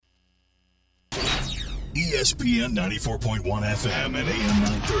ESPN 94.1 FM and AM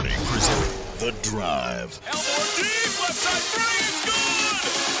 930 present The Drive. Elmore deep, left side three, it's good!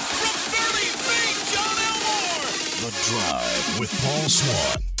 From 30 feet, John Elmore! The Drive with Paul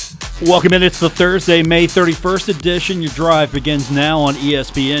Swann. Welcome in. It's the Thursday, May 31st edition. Your drive begins now on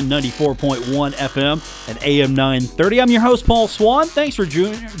ESPN 94.1 FM and AM 930. I'm your host, Paul Swann. Thanks for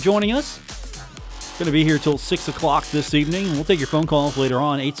joining us. Going to be here till 6 o'clock this evening. We'll take your phone calls later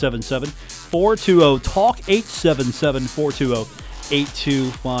on, 877-420-TALK,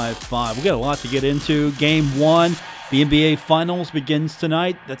 877-420-8255. We got a lot to get into. Game 1, the NBA Finals begins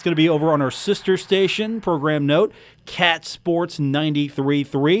tonight. That's going to be over on our sister station, program note, Cat Sports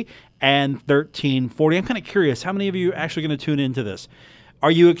 93.3 and 1340. I'm kind of curious, how many of you are actually going to tune into this?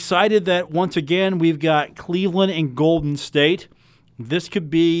 Are you excited that once again we've got Cleveland and Golden State? This could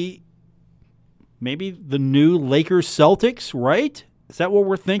be maybe the new Lakers-Celtics, right? Is that what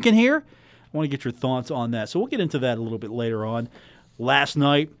we're thinking here? I want to get your thoughts on that. So we'll get into that a little bit later on. Last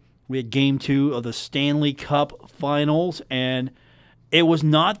night, we had Game 2 of the Stanley Cup Finals, and it was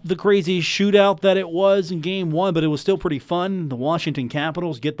not the crazy shootout that it was in Game 1, but it was still pretty fun. The Washington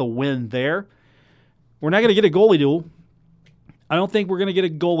Capitals get the win there. We're not going to get a goalie duel. I don't think we're going to get a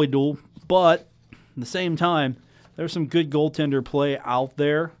goalie duel, but at the same time, there's some good goaltender play out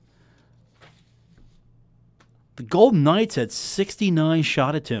there. The Golden Knights had 69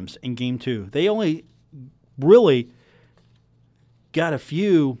 shot attempts in Game 2. They only really got a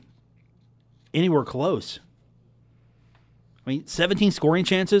few anywhere close. I mean, 17 scoring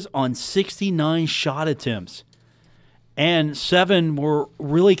chances on 69 shot attempts. And 7 were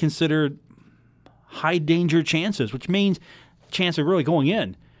really considered high-danger chances, which means chance of really going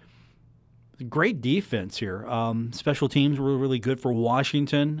in. Great defense here. Special teams were really good for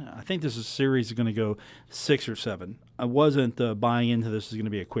Washington. I think this series is going to go 6 or 7. I wasn't buying into this is going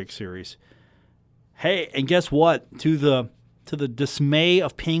to be a quick series. Hey, and guess what? To the dismay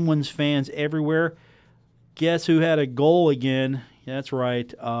of Penguins fans everywhere, guess who had a goal again? Yeah, that's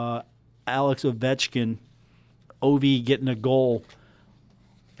right. Alex Ovechkin, Ovi getting a goal.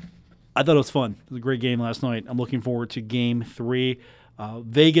 I thought it was fun. It was a great game last night. I'm looking forward to Game 3.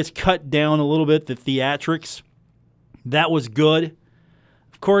 Vegas cut down a little bit the theatrics. That was good.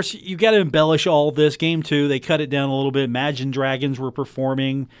 Of course, you got to embellish all this. Game 2, they cut it down a little bit. Imagine Dragons were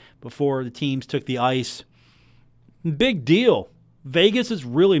performing before the teams took the ice. Big deal. Vegas has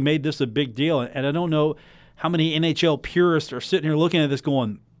really made this a big deal, and I don't know how many NHL purists are sitting here looking at this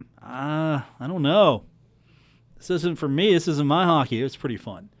going, I don't know. This isn't for me. This isn't my hockey. It's pretty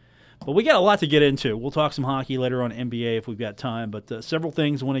fun. But we got a lot to get into. We'll talk some hockey later on NBA if we've got time. But several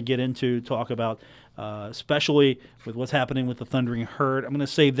things I want to get into, talk about, especially with what's happening with the Thundering Herd. I'm going to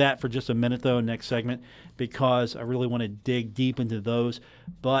save that for just a minute, though, next segment, because I really want to dig deep into those.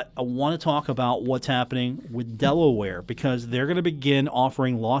 But I want to talk about what's happening with Delaware, because they're going to begin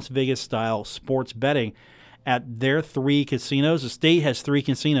offering Las Vegas-style sports betting at their 3 casinos. The state has 3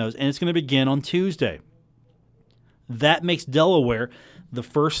 casinos, and it's going to begin on Tuesday. That makes Delaware the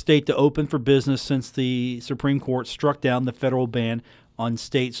first state to open for business since the Supreme Court struck down the federal ban on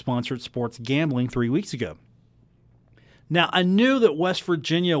state-sponsored sports gambling 3 weeks ago. Now, I knew that West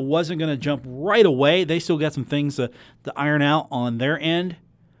Virginia wasn't going to jump right away. They still got some things to iron out on their end.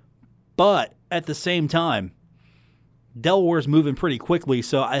 But at the same time, Delaware's moving pretty quickly,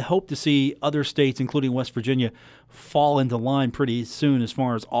 so I hope to see other states, including West Virginia, fall into line pretty soon as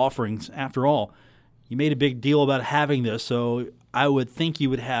far as offerings. After all, you made a big deal about having this, so I would think you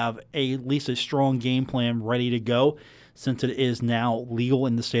would have at least a strong game plan ready to go since it is now legal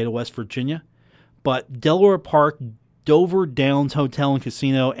in the state of West Virginia. But Delaware Park, Dover Downs Hotel and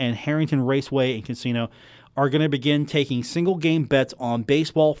Casino, and Harrington Raceway and Casino are going to begin taking single-game bets on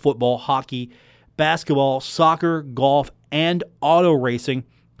baseball, football, hockey, basketball, soccer, golf, and auto racing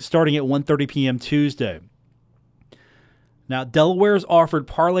starting at 1:30 p.m. Tuesday. Now, Delaware's offered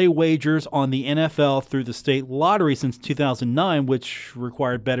parlay wagers on the NFL through the state lottery since 2009, which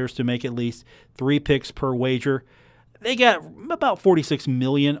required bettors to make at least 3 picks per wager. They got about $46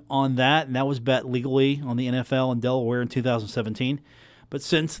 million on that, and that was bet legally on the NFL in Delaware in 2017. But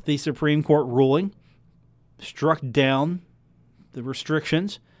since the Supreme Court ruling struck down the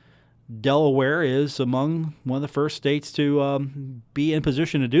restrictions, Delaware is among one of the first states to be in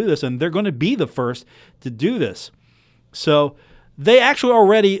position to do this, and they're going to be the first to do this. So they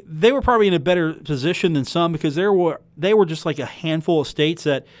were probably in a better position than some, because they were just like a handful of states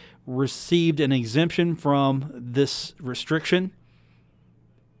that received an exemption from this restriction.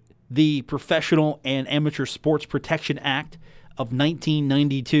 The Professional and Amateur Sports Protection Act of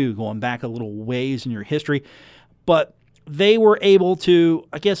 1992, going back a little ways in your history. But they were able to,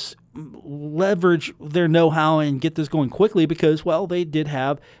 I guess, leverage their know-how and get this going quickly because, well, they did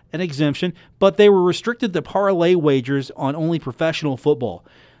have an exemption, but they were restricted to parlay wagers on only professional football.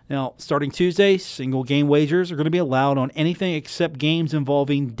 Now, starting Tuesday, single game wagers are going to be allowed on anything except games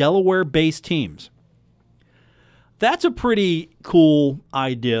involving Delaware-based teams. That's a pretty cool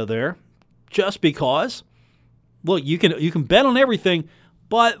idea there, just because, look, you can bet on everything,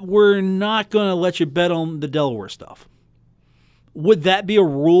 but we're not going to let you bet on the Delaware stuff. Would that be a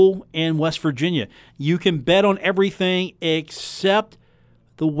rule in West Virginia? You can bet on everything except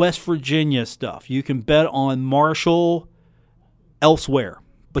the West Virginia stuff. You can bet on Marshall elsewhere,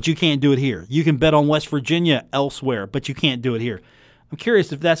 but you can't do it here. You can bet on West Virginia elsewhere, but you can't do it here. I'm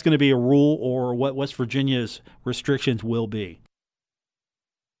curious if that's going to be a rule or what West Virginia's restrictions will be.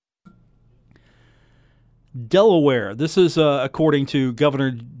 Delaware, this is according to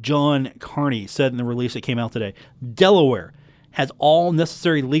Governor John Carney, said in the release that came out today. Delaware has all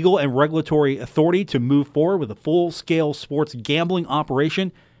necessary legal and regulatory authority to move forward with a full-scale sports gambling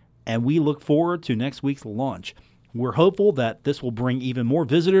operation, and we look forward to next week's launch. We're hopeful that this will bring even more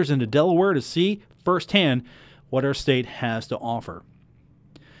visitors into Delaware to see firsthand what our state has to offer.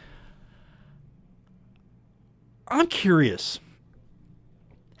 I'm curious,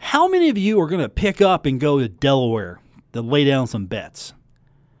 how many of you are going to pick up and go to Delaware to lay down some bets?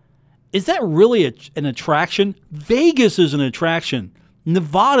 Is that really an attraction? Vegas is an attraction.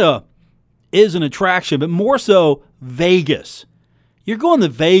 Nevada is an attraction, but more so Vegas. You're going to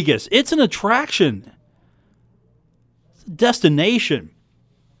Vegas. It's an attraction. It's a destination.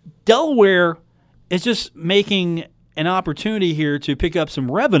 Delaware is just making an opportunity here to pick up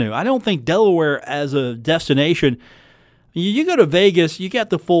some revenue. I don't think Delaware as a destination, you go to Vegas, you get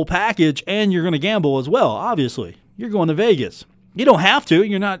the full package, and you're going to gamble as well, obviously. You're going to Vegas. You don't have to.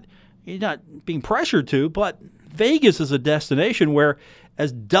 You're not being pressured to, but Vegas is a destination where,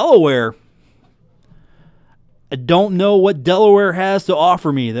 as Delaware, I don't know what Delaware has to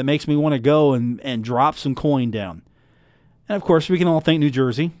offer me that makes me want to go and drop some coin down. And, of course, we can all thank New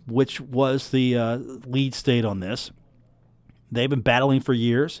Jersey, which was the lead state on this. They've been battling for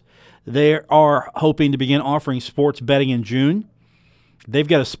years. They are hoping to begin offering sports betting in June. They've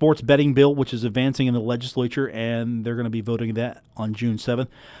got a sports betting bill, which is advancing in the legislature, and they're going to be voting that on June 7th.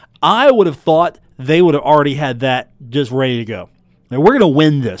 I would have thought they would have already had that just ready to go. Now, we're going to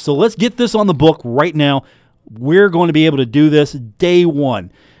win this, so let's get this on the book right now. We're going to be able to do this day one.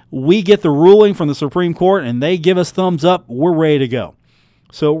 We get the ruling from the Supreme Court, and they give us thumbs up. We're ready to go.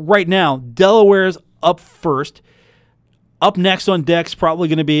 So right now, Delaware's up first. Up next on deck's probably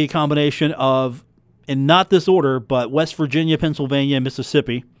going to be a combination of, in not this order, but West Virginia, Pennsylvania, and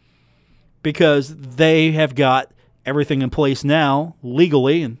Mississippi, because they have got everything in place now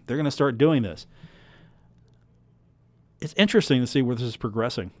legally, and they're going to start doing this. It's interesting to see where this is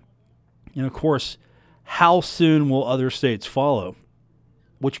progressing. And, of course, how soon will other states follow,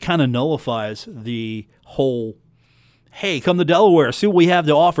 which kind of nullifies the whole, hey, come to Delaware, see what we have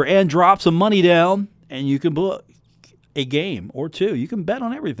to offer, and drop some money down, and you can book a game or two. You can bet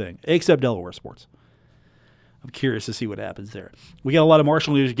on everything except Delaware sports. I'm curious to see what happens there. We got a lot of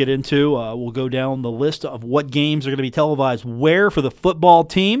Marshall news to get into. We'll go down the list of what games are going to be televised where for the football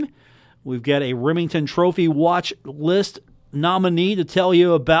team. We've got a Remington Trophy watch list nominee to tell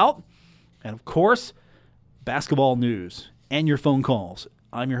you about. And, of course, basketball news and your phone calls.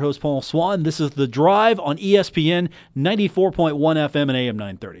 I'm your host, Paul Swann. This is The Drive on ESPN 94.1 FM and AM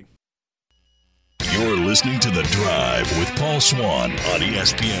 930. You're listening to The Drive with Paul Swann on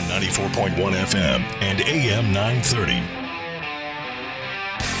ESPN 94.1 FM and AM 930.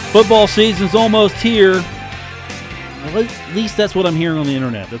 Football season's almost here. Well, at least that's what I'm hearing on the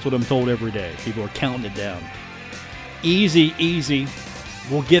internet. That's what I'm told every day. People are counting it down. Easy, easy.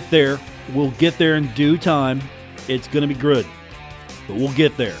 We'll get there. We'll get there in due time. It's going to be good, but we'll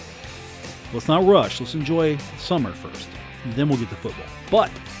get there. Let's not rush. Let's enjoy summer first, and then we'll get to football.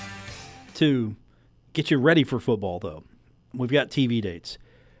 But to get you ready for football, though, we've got TV dates.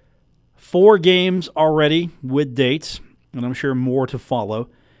 4 games already with dates, and I'm sure more to follow.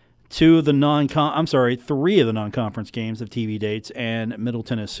 3 of the non-conference games have TV dates and Middle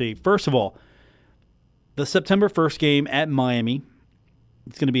Tennessee. First of all, the September 1st game at Miami.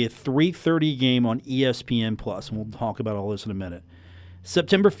 It's going to be a 3:30 game on ESPN+, and we'll talk about all this in a minute.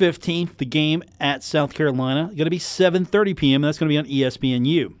 September 15th, the game at South Carolina, going to be 7:30 p.m., and that's going to be on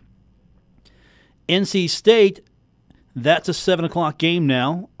ESPNU. NC State, that's a 7 o'clock game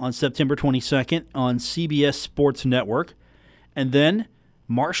now on September 22nd on CBS Sports Network. And then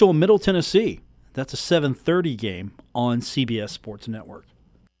Marshall and Middle Tennessee, that's a 7:30 game on CBS Sports Network.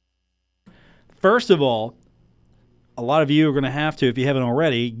 First of all, a lot of you are going to have to, if you haven't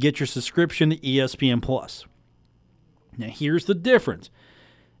already, get your subscription to ESPN Plus. Now, here's the difference.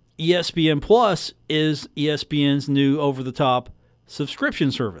 ESPN Plus is ESPN's new over-the-top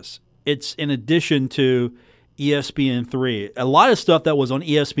subscription service. It's in addition to ESPN3. A lot of stuff that was on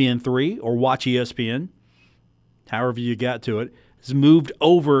ESPN3 or Watch ESPN, however you got to it, has moved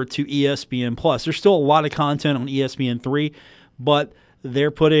over to ESPN Plus. There's still a lot of content on ESPN3, but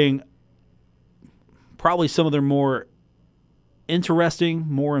they're putting probably some of their more interesting,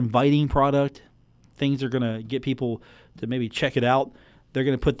 more inviting product, things are going to get people to maybe check it out. They're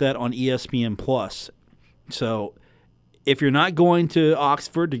going to put that on ESPN Plus. So if you're not going to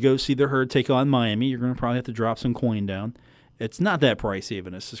Oxford to go see the Herd take on Miami, you're going to probably have to drop some coin down. It's not that pricey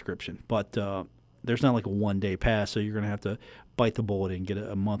even a subscription, but there's not like a one-day pass, so you're going to have to bite the bullet and get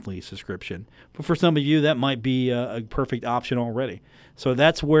a monthly subscription. But for some of you, that might be a perfect option already. So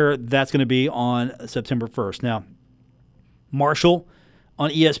that's where that's going to be on September 1st. Now, Marshall on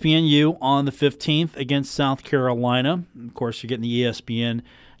ESPNU on the 15th against South Carolina. Of course, you're getting the ESPN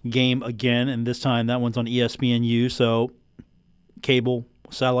game again, and this time that one's on ESPNU, so cable,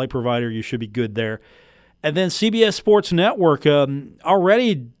 satellite provider, you should be good there. And then CBS Sports Network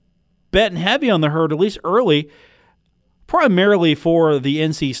already betting heavy on the Herd, at least early, primarily for the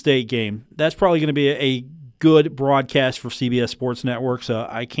NC State game. That's probably going to be a good broadcast for CBS Sports Network, so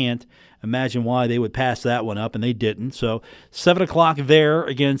I can't imagine why they would pass that one up, and they didn't. So 7 o'clock there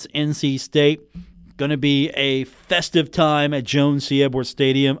against NC State. Going to be a festive time at Jones C. Edwards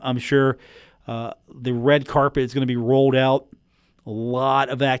Stadium. I'm sure the red carpet is going to be rolled out. A lot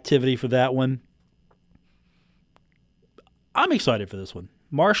of activity for that one. I'm excited for this one.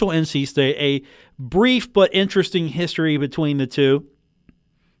 Marshall, NC State, a brief but interesting history between the two.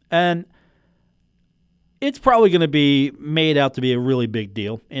 And it's probably going to be made out to be a really big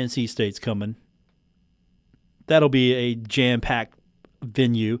deal. NC State's coming. That'll be a jam-packed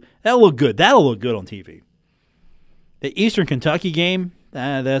venue. That'll look good. That'll look good on TV. The Eastern Kentucky game,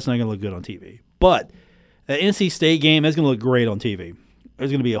 that's not going to look good on TV. But the NC State game, that's going to look great on TV. There's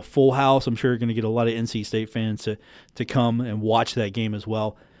going to be a full house. I'm sure you're going to get a lot of NC State fans to come and watch that game as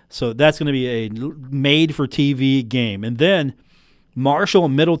well. So that's going to be a made-for-TV game. And then Marshall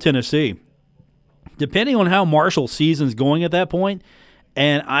and Middle Tennessee. Depending on how Marshall's season's going at that point,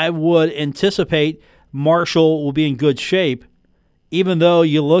 and I would anticipate Marshall will be in good shape, even though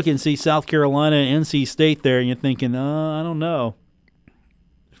you look and see South Carolina and NC State there, and you're thinking, I don't know.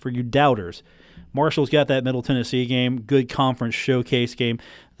 For you doubters, Marshall's got that Middle Tennessee game, good conference showcase game.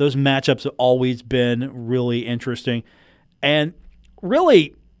 Those matchups have always been really interesting. And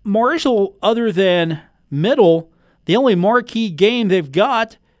really, Marshall, other than Middle, the only marquee game they've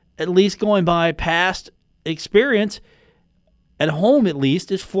got, at least going by past experience, at home at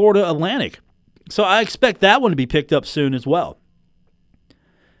least, is Florida Atlantic. So I expect that one to be picked up soon as well.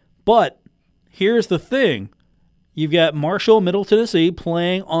 But here's the thing. You've got Marshall, Middle Tennessee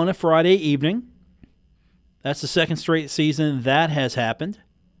playing on a Friday evening. That's the second straight season that has happened.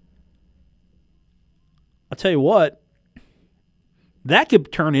 I'll tell you what, that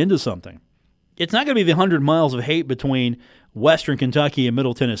could turn into something. It's not going to be the 100 miles of hate between Western Kentucky and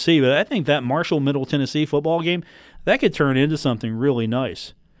Middle Tennessee, but I think that Marshall-Middle Tennessee football game, that could turn into something really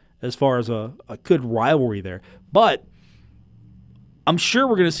nice as far as a good rivalry there. But I'm sure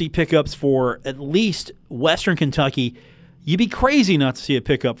we're going to see pickups for at least Western Kentucky. You'd be crazy not to see a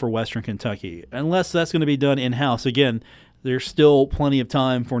pickup for Western Kentucky, unless that's going to be done in-house. Again, there's still plenty of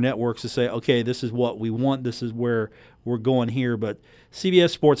time for networks to say, okay, this is what we want, this is where we're going here. But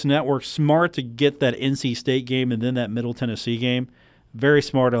CBS Sports Network, smart to get that NC State game and then that Middle Tennessee game. Very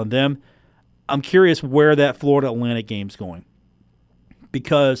smart on them. I'm curious where that Florida Atlantic game's going.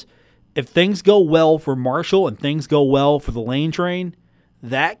 Because if things go well for Marshall and things go well for the Lane Train,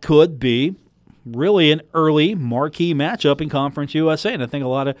 that could be really an early marquee matchup in Conference USA, and I think a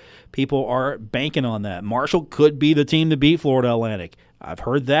lot of people are banking on that. Marshall could be the team to beat Florida Atlantic. I've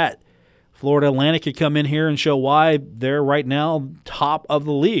heard that. Florida Atlantic could come in here and show why they're right now top of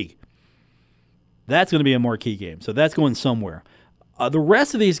the league. That's going to be a marquee game, so that's going somewhere. The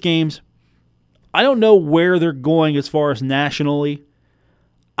rest of these games, I don't know where they're going as far as nationally.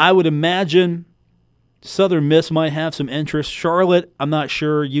 I would imagine Southern Miss might have some interest. Charlotte, I'm not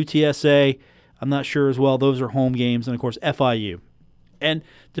sure. UTSA, I'm not sure as well. Those are home games. And, of course, FIU. And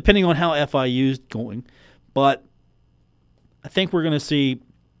depending on how FIU is going. But I think we're going to see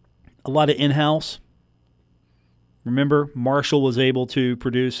a lot of in-house. Remember, Marshall was able to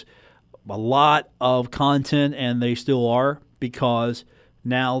produce a lot of content, and they still are, because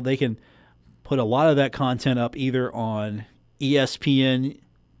now they can put a lot of that content up either on ESPN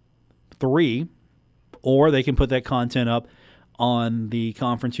 3 or they can put that content up on the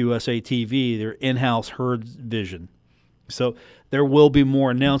Conference USA TV, their in-house Herd Vision. So there will be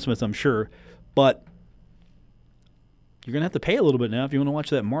more announcements, I'm sure, but you're going to have to pay a little bit now if you want to watch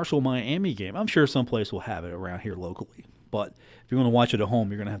that Marshall-Miami game. I'm sure someplace will have it around here locally, but if you want to watch it at home,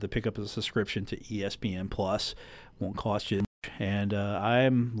 you're going to have to pick up a subscription to ESPN Plus. Won't cost you much. And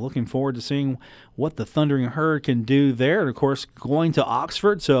I'm looking forward to seeing what the Thundering Herd can do there. And, of course, going to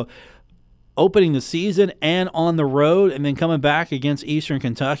Oxford, so opening the season and on the road and then coming back against Eastern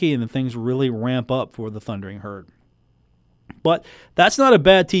Kentucky, and then things really ramp up for the Thundering Herd. But that's not a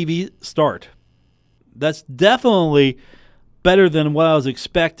bad TV start. That's definitely better than what I was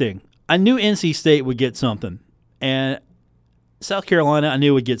expecting. I knew NC State would get something, and South Carolina I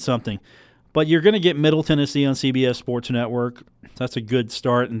knew would get something. But you're going to get Middle Tennessee on CBS Sports Network. That's a good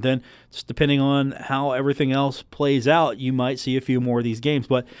start. And then just depending on how everything else plays out, you might see a few more of these games.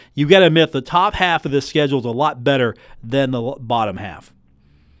 But you got to admit, the top half of this schedule is a lot better than the bottom half.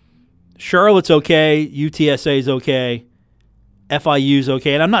 Charlotte's okay. UTSA's okay. FIU's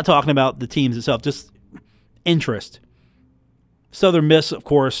okay. And I'm not talking about the teams itself, just interest. Southern Miss, of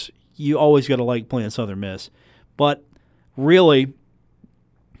course, you always got to like playing Southern Miss. But really,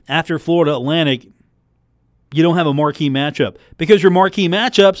 after Florida Atlantic, you don't have a marquee matchup because your marquee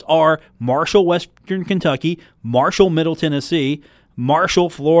matchups are Marshall, Western Kentucky, Marshall, Middle Tennessee, Marshall,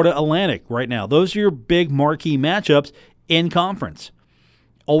 Florida Atlantic right now. Those are your big marquee matchups in conference.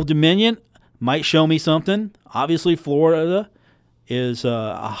 Old Dominion might show me something. Obviously, Florida is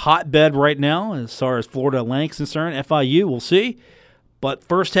a hotbed right now as far as Florida Atlantic is concerned. FIU, we'll see. But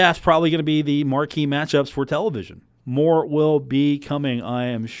first half's probably going to be the marquee matchups for television. More will be coming, I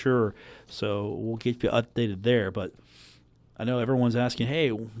am sure. So we'll keep you updated there. But I know everyone's asking, hey,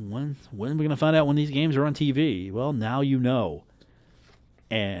 when are we going to find out when these games are on TV? Well, now you know.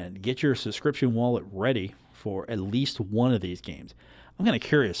 And get your subscription wallet ready for at least one of these games. I'm kind of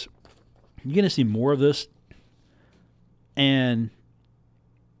curious. You're going to see more of this. And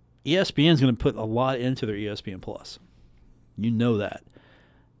ESPN's going to put a lot into their ESPN Plus. You know that.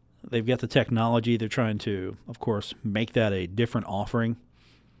 They've got the technology. They're trying to, of course, make that a different offering.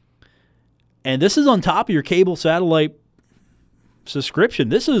 And this is on top of your cable satellite subscription.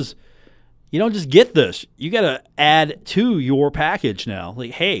 This is, you don't just get this. You got to add to your package now.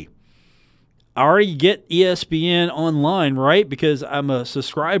 Like, hey, I already get ESPN online, right? Because I'm a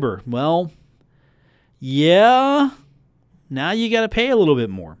subscriber. Well, yeah, now you got to pay a little bit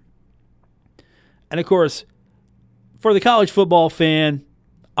more. And, of course, for the college football fan,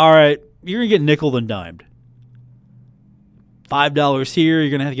 all right, you're going to get nickel and dimed. $5 here, you're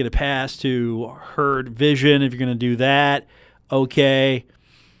going to have to get a pass to Herd Vision if you're going to do that. Okay.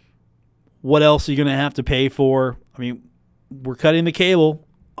 What else are you going to have to pay for? I mean, we're cutting the cable.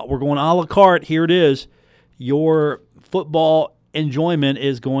 We're going a la carte. Here it is. Your football enjoyment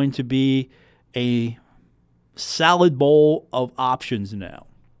is going to be a salad bowl of options now.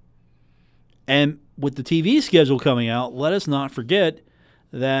 And with the TV schedule coming out, let us not forget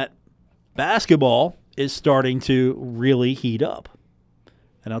that basketball is starting to really heat up.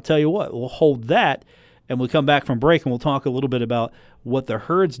 And I'll tell you what, we'll hold that, and we'll come back from break, and we'll talk a little bit about what the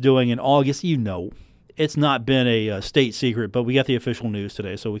Herd's doing in August. You know, it's not been a state secret, but we got the official news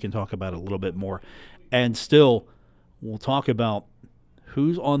today, so we can talk about it a little bit more. And still, we'll talk about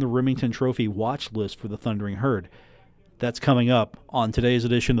who's on the Remington Trophy watch list for the Thundering Herd. That's coming up on today's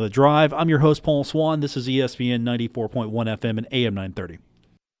edition of The Drive. I'm your host, Paul Swann. This is ESPN 94.1 FM and AM 930.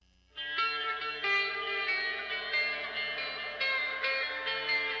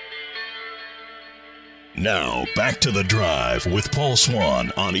 Now, back to The Drive with Paul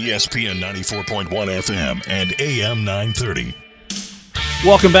Swann on ESPN 94.1 FM and AM 930.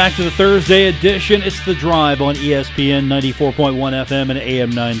 Welcome back to the Thursday edition. It's The Drive on ESPN 94.1 FM and AM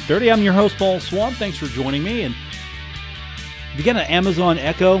 930. I'm your host, Paul Swann. Thanks for joining me. And if you got an Amazon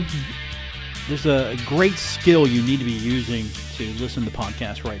Echo, there's a great skill you need to be using to listen to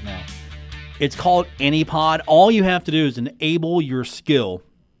podcasts right now. It's called AnyPod. All you have to do is enable your skill,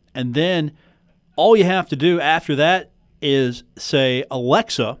 and then all you have to do after that is say,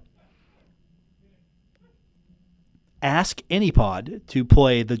 Alexa, ask AnyPod to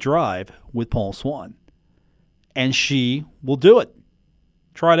play The Drive with Paul Swann. And she will do it.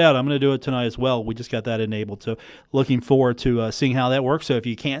 Try it out. I'm going to do it tonight as well. We just got that enabled. So looking forward to seeing how that works. So if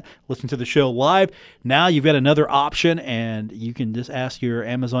you can't listen to the show live, now you've got another option, and you can just ask your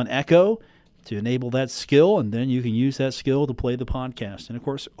Amazon Echo to enable that skill, and then you can use that skill to play the podcast. And, of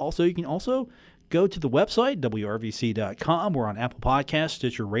course, also you can also go to the website, WRVC.com. We're on Apple Podcasts,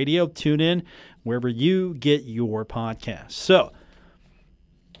 Stitcher Radio. Tune in wherever you get your podcasts. So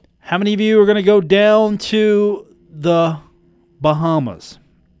How many of you are going to go down to the Bahamas?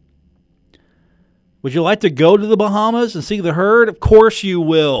 Would you like to go to the Bahamas and see the herd? Of course you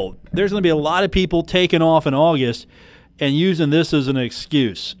will. There's going to be a lot of people taking off in August and using this as an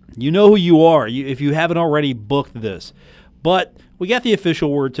excuse. You know who you are if you haven't already booked this. But we got the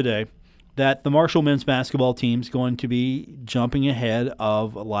official word today that the Marshall men's basketball team is going to be jumping ahead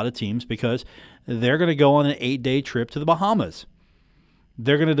of a lot of teams because they're going to go on an 8-day trip to the Bahamas.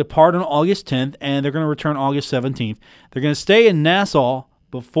 They're going to depart on August 10th, and they're going to return August 17th. They're going to stay in Nassau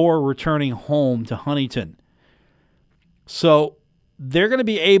before returning home to Huntington. So they're going to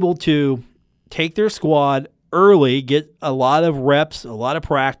be able to take their squad early, get a lot of reps, a lot of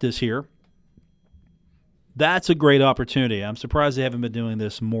practice here. That's a great opportunity. I'm surprised they haven't been doing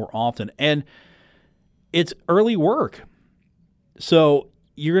this more often. And it's early work. So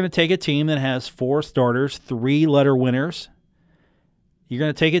you're going to take a team that has 4 starters, 3-letter winners. You're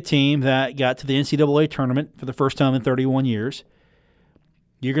going to take a team that got to the NCAA tournament for the first time in 31 years.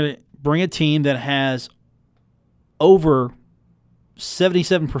 You're going to bring a team that has over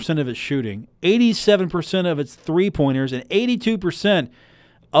 77% of its shooting, 87% of its three-pointers, and 82%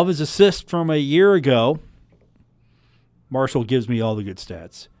 of its assists from a year ago. Marshall gives me all the good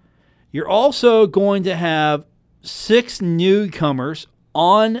stats. You're also going to have 6 newcomers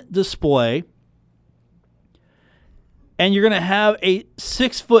on display, and you're going to have a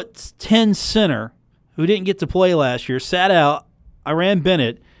 6'10" center who didn't get to play last year, sat out, Iran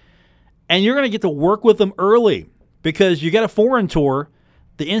Bennett, and you're going to get to work with them early because you got a foreign tour.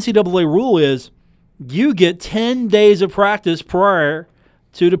 The NCAA rule is you get 10 days of practice prior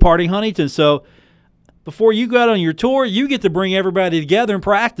to departing Huntington. So before you go out on your tour, you get to bring everybody together and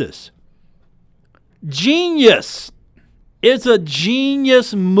practice. Genius. It's a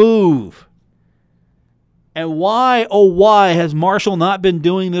genius move. And why, oh why, has Marshall not been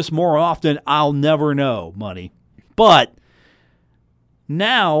doing this more often? I'll never know, money. But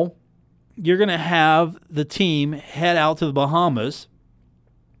now you're going to have the team head out to the Bahamas.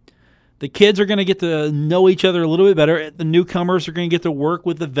 The kids are going to get to know each other a little bit better. The newcomers are going to get to work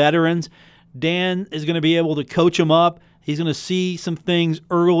with the veterans. Dan is going to be able to coach them up. He's going to see some things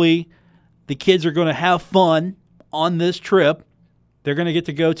early. The kids are going to have fun on this trip. They're going to get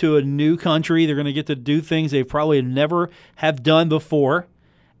to go to a new country. They're going to get to do things they probably never have done before.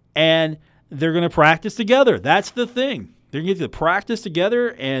 And they're going to practice together. That's the thing. They're going to get to practice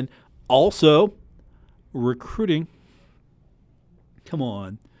together and also recruiting. Come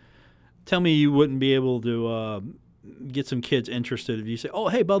on. Tell me you wouldn't be able to get some kids interested if you say, oh,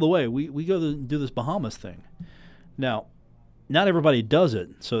 hey, by the way, we go to do this Bahamas thing. Now, not everybody does it,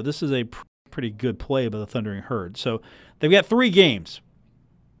 so this is a pretty good play by the Thundering Herd. So they've got 3 games.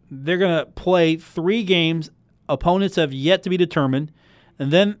 They're going to play 3 games. Opponents have yet to be determined.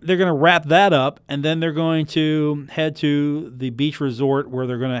 And then they're going to wrap that up, and then they're going to head to the beach resort where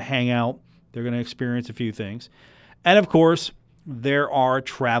they're going to hang out. They're going to experience a few things. And, of course, there are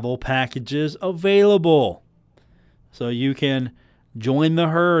travel packages available. So you can join the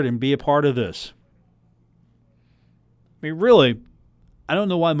herd and be a part of this. I mean, really, I don't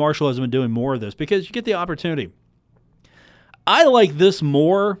know why Marshall hasn't been doing more of this, because you get the opportunity. I like this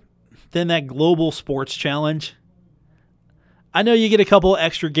more than that Global Sports Challenge. I know you get a couple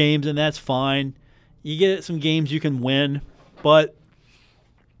extra games, and that's fine. You get some games you can win, but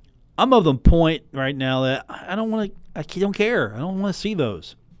I'm of the point right now that I don't care. I don't want to see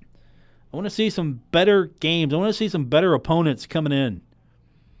those. I want to see some better games. I want to see some better opponents coming in.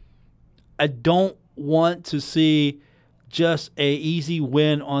 I don't want to see just a easy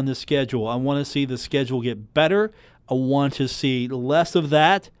win on the schedule. I want to see the schedule get better. I want to see less of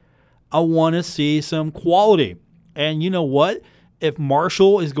that. I want to see some quality. And you know what? If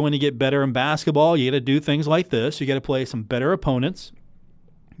Marshall is going to get better in basketball, you got to do things like this. You got to play some better opponents.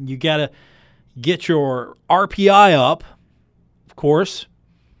 You got to get your RPI up, of course.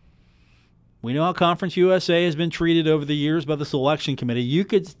 We know how Conference USA has been treated over the years by the selection committee. You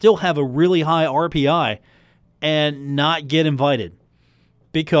could still have a really high RPI and not get invited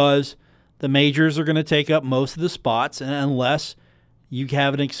because the majors are going to take up most of the spots, and unless you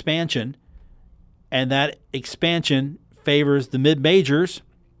have an expansion, and that expansion favors the mid-majors,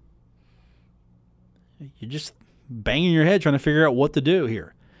 you're just banging your head trying to figure out what to do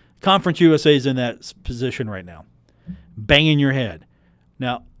here. Conference USA is in that position right now, banging your head.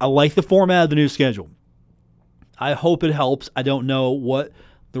 Now, I like the format of the new schedule. I hope it helps. I don't know what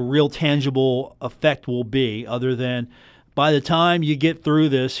the real tangible effect will be other than by the time you get through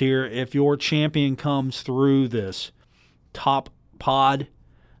this here, if your champion comes through this top pod,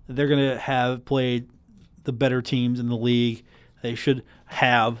 they're going to have played the better teams in the league. They should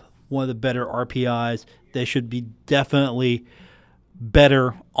have one of the better RPIs. They should be definitely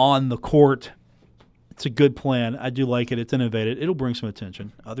better on the court. It's a good plan. I do like it. It's innovative. It'll bring some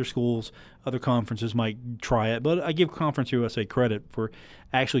attention. Other schools, other conferences might try it, but I give Conference USA credit for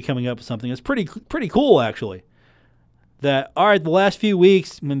actually coming up with something that's pretty cool, actually. That, all right, the last few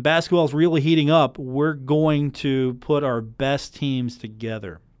weeks when basketball's really heating up, we're going to put our best teams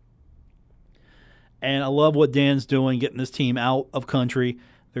together. And I love what Dan's doing, getting this team out of country.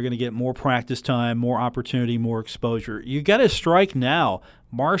 They're going to get more practice time, more opportunity, more exposure. You got to strike now.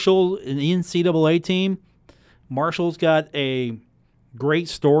 Marshall, an NCAA team, Marshall's got a great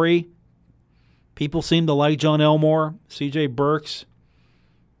story. People seem to like John Elmore, C.J. Burks.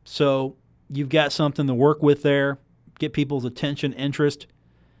 So you've got something to work with there. Get people's attention, interest.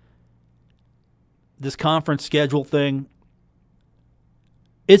 This conference schedule thing,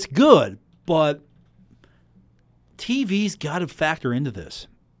 it's good, but TV's got to factor into this.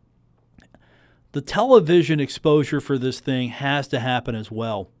 The television exposure for this thing has to happen as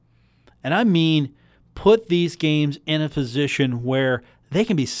well. And I mean, put these games in a position where they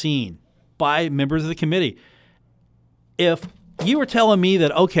can be seen by members of the committee. If you were telling me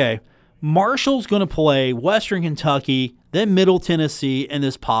that, okay, Marshall's going to play Western Kentucky, then Middle Tennessee in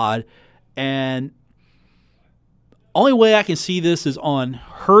this pod, and only way I can see this is on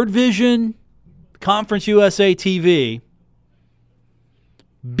Herd Vision, Conference USA TV,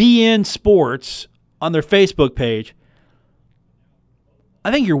 BN Sports on their Facebook page,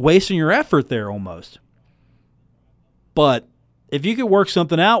 I think you're wasting your effort there almost. But if you could work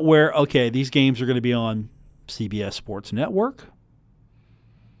something out where, okay, these games are going to be on CBS Sports Network,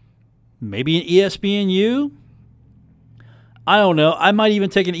 maybe an ESPNU, I don't know. I might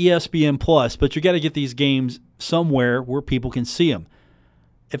even take an ESPN Plus, but you got to get these games somewhere where people can see them.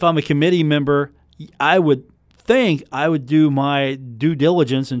 If I'm a committee member, I would think I would do my due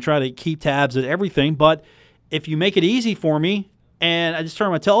diligence and try to keep tabs at everything. But if you make it easy for me and I just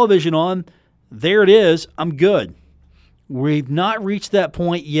turn my television on, there it is, I'm good. We've not reached that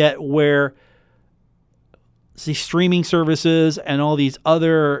point yet where the streaming services and all these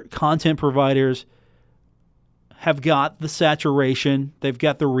other content providers have got the saturation, they've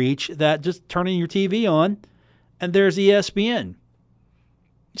got the reach that just turning your TV on and there's ESPN.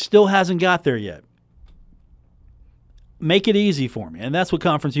 Still hasn't got there yet. Make it easy for me. And that's what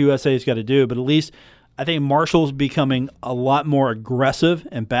Conference USA has got to do. But at least I think Marshall's becoming a lot more aggressive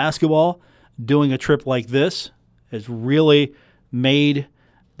in basketball. Doing a trip like this has really made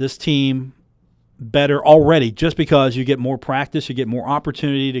this team better already, just because you get more practice, you get more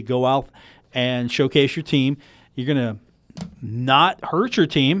opportunity to go out and showcase your team. You're going to not hurt your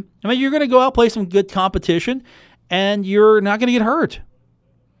team. I mean, you're going to go out, play some good competition, and you're not going to get hurt.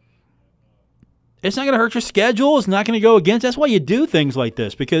 It's not going to hurt your schedule. It's not going to go against. That's why you do things like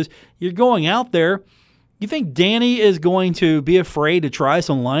this, because you're going out there. You think Danny is going to be afraid to try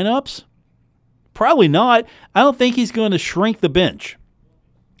some lineups? Probably not. I don't think he's going to shrink the bench.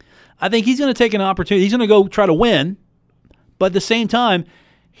 I think he's going to take an opportunity. He's going to go try to win, but at the same time,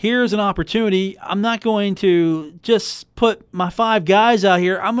 here's an opportunity. I'm not going to just put my 5 guys out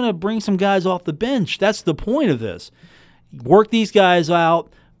here. I'm going to bring some guys off the bench. That's the point of this. Work these guys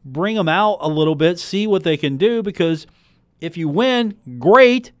out. Bring them out a little bit, see what they can do, because if you win,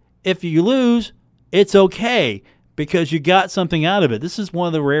 great. If you lose, it's okay, because you got something out of it. This is one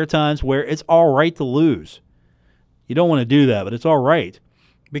of the rare times where it's all right to lose. You don't want to do that, but it's all right,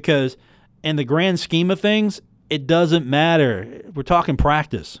 because in the grand scheme of things, it doesn't matter. We're talking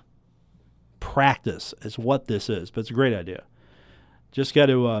practice. Practice is what this is, but it's a great idea. Just got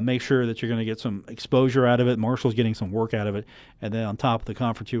to make sure that you're going to get some exposure out of it. Marshall's getting some work out of it. And then on top of the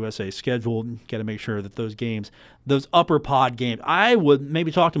Conference USA schedule, got to make sure that those games, those upper pod games, I would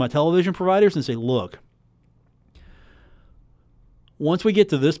maybe talk to my television providers and say, look, once we get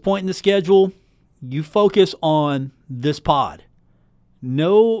to this point in the schedule, you focus on this pod.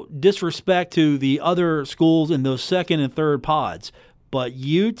 No disrespect to the other schools in those second and third pods, but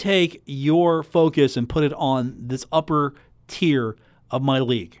you take your focus and put it on this upper tier of my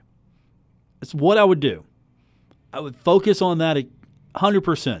league. It's what I would do. I would focus on that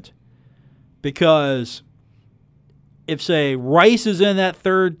 100%, because if, say, Rice is in that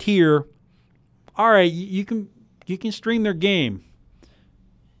third tier, all right, you can stream their game.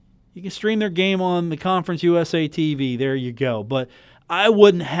 You can stream their game on the Conference USA TV. There you go. But I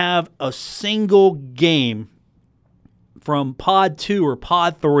wouldn't have a single game from Pod 2 or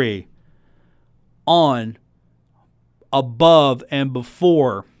Pod 3 on above and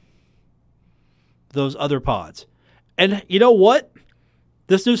before those other pods. And you know what?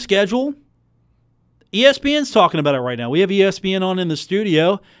 This new schedule, ESPN's talking about it right now. We have ESPN on in the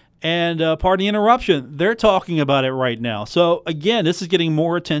studio, And pardon the interruption, they're talking about it right now. So, again, this is getting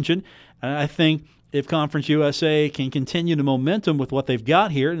more attention. And I think if Conference USA can continue the momentum with what they've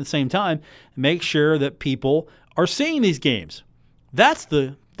got here, at the same time, make sure that people are seeing these games. That's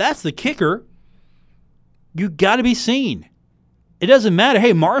the kicker. You got to be seen. It doesn't matter.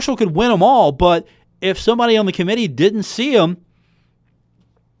 Hey, Marshall could win them all, but if somebody on the committee didn't see them,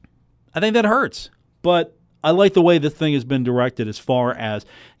 I think that hurts. But I like the way this thing has been directed as far as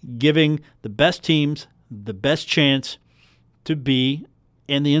giving the best teams the best chance to be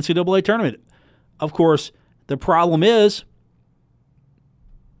in the NCAA tournament. Of course, the problem is,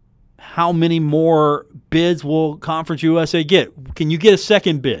 how many more bids will Conference USA get? Can you get a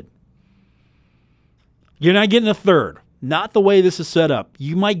second bid? You're not getting a third. Not the way this is set up.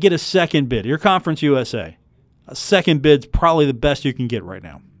 You might get a second bid. Your Conference USA. A second bid's probably the best you can get right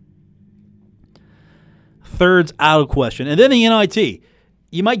now. Third's out of question. And then the NIT.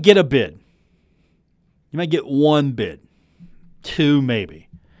 You might get a bid. You might get one bid. Two maybe.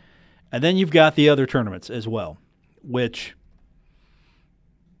 And then you've got the other tournaments as well, which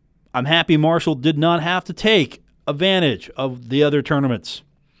I'm happy Marshall did not have to take advantage of the other tournaments.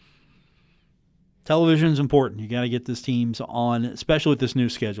 Television is important. You got to get these teams on, especially with this new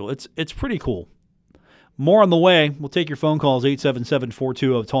schedule. It's pretty cool. More on the way. We'll take your phone calls,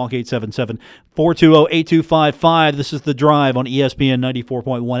 877-420-TALK, 877-420-8255. This is The Drive on ESPN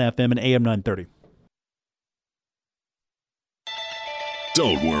 94.1 FM and AM 930.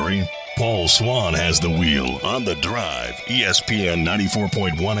 Don't worry. Paul Swann has the wheel on The Drive, ESPN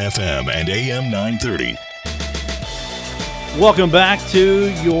 94.1 FM and AM 930. Welcome back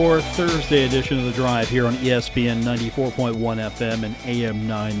to your Thursday edition of The Drive here on ESPN 94.1 FM and AM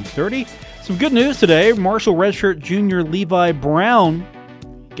 930. Some good news today. Marshall redshirt junior Levi Brown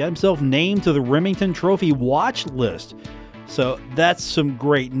got himself named to the Remington Trophy watch list. So that's some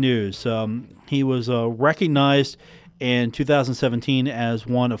great news. He was recognized in 2017 as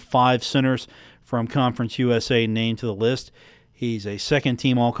one of 5 centers from Conference USA named to the list. He's a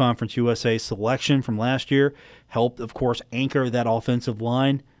second-team All-Conference USA selection from last year. Helped, of course, anchor that offensive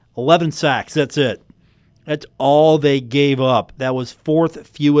line. 11 sacks, that's it. That's all they gave up. That was 4th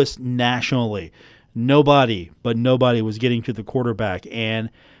fewest nationally. Nobody was getting to the quarterback. And,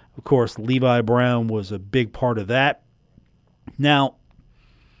 of course, Levi Brown was a big part of that. Now,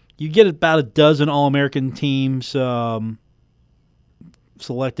 you get about a dozen All-American teams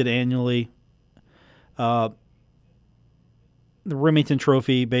selected annually. The Remington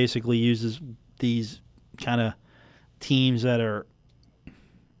Trophy basically uses these kind of teams that are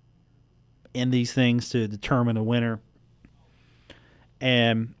in these things to determine a winner.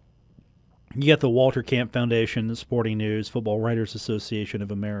 And you got the Walter Camp Foundation, the Sporting News, Football Writers Association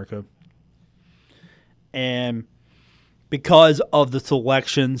of America. And because of the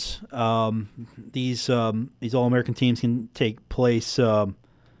selections, these All-American teams can take place. You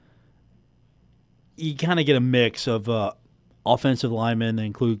kind of get a mix of offensive linemen that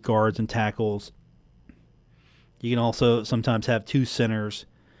include guards and tackles. You can also sometimes have 2 centers.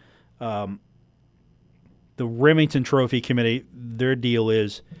 The Remington Trophy Committee, their deal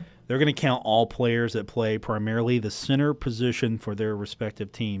is they're going to count all players that play primarily the center position for their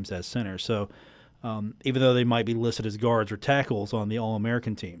respective teams as centers. So even though they might be listed as guards or tackles on the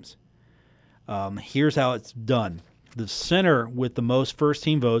All-American teams, here's how it's done. The center with the most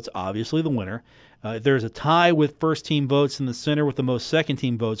first-team votes, obviously the winner. If there's a tie with first-team votes, and the center with the most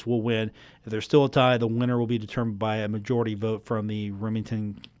second-team votes will win. If there's still a tie, the winner will be determined by a majority vote from the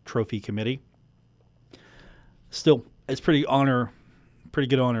Remington Trophy Committee. Still, it's pretty good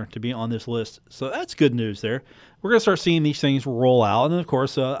honor to be on this list. So that's good news there. We're going to start seeing these things roll out. And then, of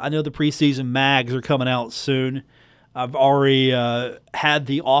course, I know the preseason mags are coming out soon. I've already had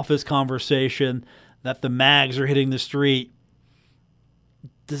the office conversation that the mags are hitting the street.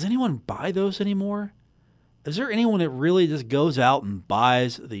 Does anyone buy those anymore? Is there anyone that really just goes out and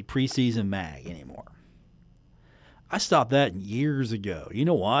buys the preseason mag anymore? I stopped that years ago. You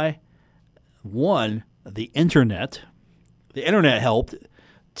know why? 1, the internet. The internet helped.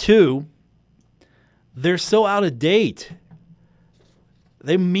 2, they're so out of date.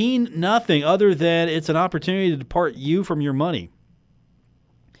 They mean nothing other than it's an opportunity to depart you from your money.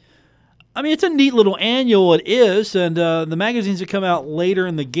 I mean, it's a neat little annual, it is, and the magazines that come out later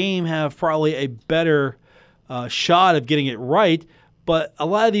in the game have probably a better shot of getting it right, but a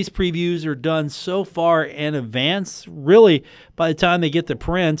lot of these previews are done so far in advance. Really, by the time they get to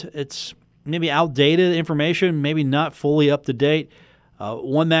print, it's maybe outdated information, maybe not fully up to date.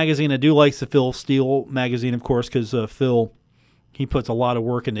 One magazine I do like is the Phil Steele magazine, of course, because Phil, he puts a lot of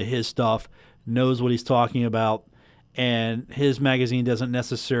work into his stuff, knows what he's talking about, and his magazine doesn't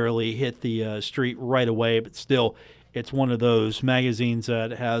necessarily hit the street right away, but still, it's one of those magazines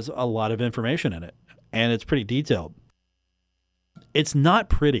that has a lot of information in it, and it's pretty detailed. It's not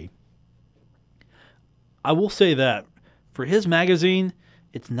pretty. I will say that. For his magazine,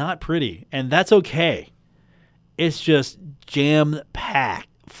 it's not pretty, and that's okay. It's just jam-packed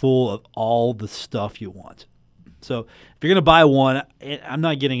full of all the stuff you want. So if you're going to buy one, I'm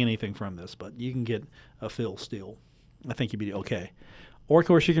not getting anything from this, but you can get a Phil Steele. I think you'd be okay. Or, of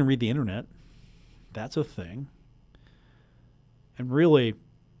course, you can read the internet. That's a thing. And really,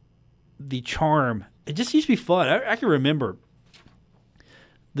 the charm, it just used to be fun. I can remember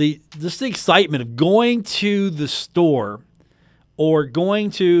the excitement of going to the store or going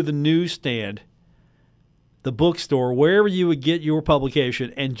to the newsstand, the bookstore, wherever you would get your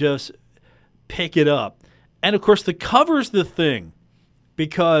publication, and just pick it up. And, of course, the cover's the thing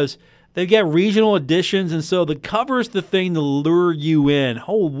because they've got regional editions, and so the cover's the thing to lure you in.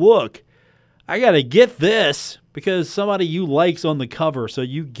 Oh, look, I got to get this because somebody you like's on the cover, so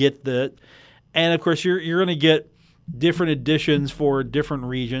you get that. And, of course, you're going to get different editions for different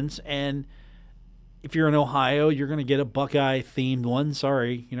regions. And if you're in Ohio, you're going to get a Buckeye-themed one.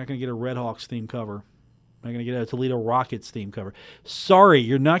 Sorry, you're not going to get a Red Hawks-themed cover. You're not going to get a Toledo Rockets theme cover. Sorry,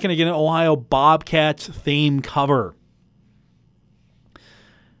 you're not going to get an Ohio Bobcats theme cover.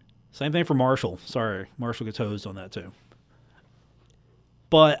 Same thing for Marshall. Sorry, Marshall gets hosed on that too.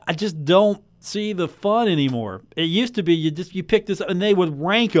 But I just don't see the fun anymore. It used to be you pick this and they would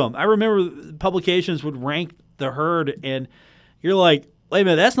rank them. I remember publications would rank the herd, and you're like, wait a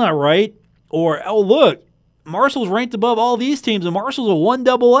minute, that's not right. Or, oh, look, Marshall's ranked above all these teams, and Marshall's a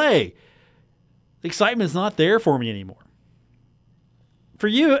 1AA. The excitement's not there for me anymore. For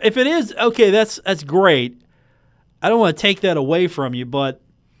you, if it is, okay, that's great. I don't want to take that away from you, but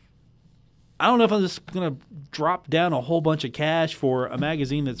I don't know if I'm just going to drop down a whole bunch of cash for a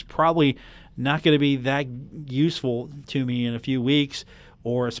magazine that's probably not going to be that useful to me in a few weeks,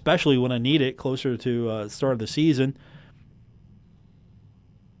 or especially when I need it closer to the start of the season.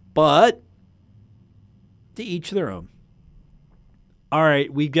 But to each their own. All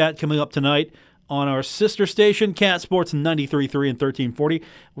right, we've got coming up tonight on our sister station, Cat Sports 93.3 and 1340.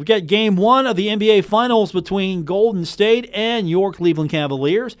 We've got Game 1 of the NBA Finals between Golden State and your Cleveland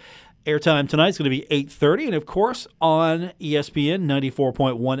Cavaliers. Airtime tonight is going to be 8:30, and of course on ESPN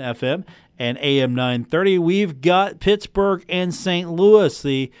 94.1 FM and AM 930, we've got Pittsburgh and St. Louis,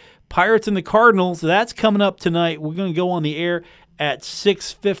 the Pirates and the Cardinals. That's coming up tonight. We're going to go on the air at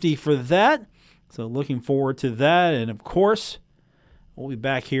 6:50 for that, so looking forward to that. And of course, we'll be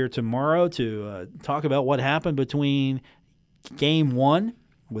back here tomorrow to talk about what happened between Game 1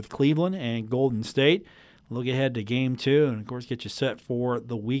 with Cleveland and Golden State. Look ahead to Game 2 and, of course, get you set for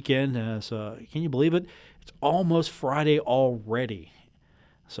the weekend. Can you believe it? It's almost Friday already.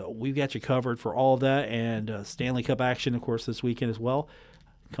 So we've got you covered for all of that, and Stanley Cup action, of course, this weekend as well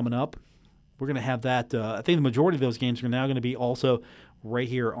coming up. We're going to have that. I think the majority of those games are now going to be also right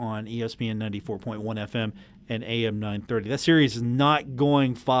here on ESPN 94.1 FM and AM 930. That series is not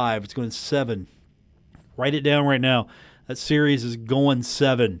going 5. It's going 7. Write it down right now. That series is going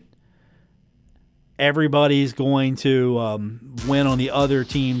 7. Everybody's going to win on the other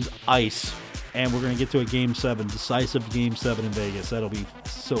team's ice, and we're going to get to a Game 7, decisive Game 7 in Vegas. That'll be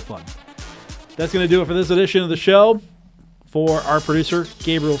so fun. That's going to do it for this edition of the show. For our producer,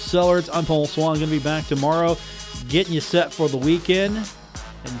 Gabriel Sellards, I'm Paul Swann. Going to be back tomorrow, getting you set for the weekend.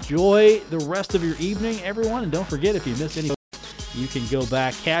 Enjoy the rest of your evening, everyone. And don't forget, if you missed any, you can go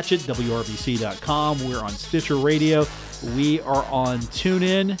back, catch it, WRBC.com. We're on Stitcher Radio. We are on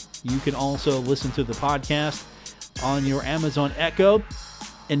TuneIn. You can also listen to the podcast on your Amazon Echo.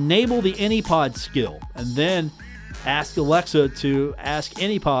 Enable the AnyPod skill, and then ask Alexa to ask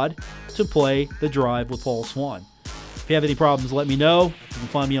AnyPod to play The Drive with Paul Swann. If you have any problems, let me know. You can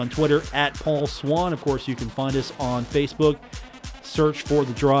find me on Twitter at Paul Swann. Of course, you can find us on Facebook. Search for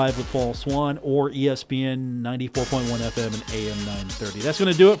The Drive with Paul Swann or ESPN 94.1 FM and AM 930. That's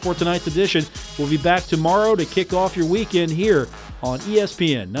going to do it for tonight's edition. We'll be back tomorrow to kick off your weekend here on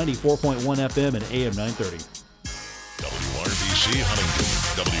ESPN 94.1 FM and AM 930. WRBC Huntington,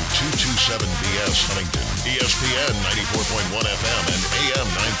 W227BS Huntington, ESPN 94.1 FM and AM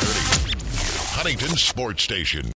 930. Huntington Sports Station.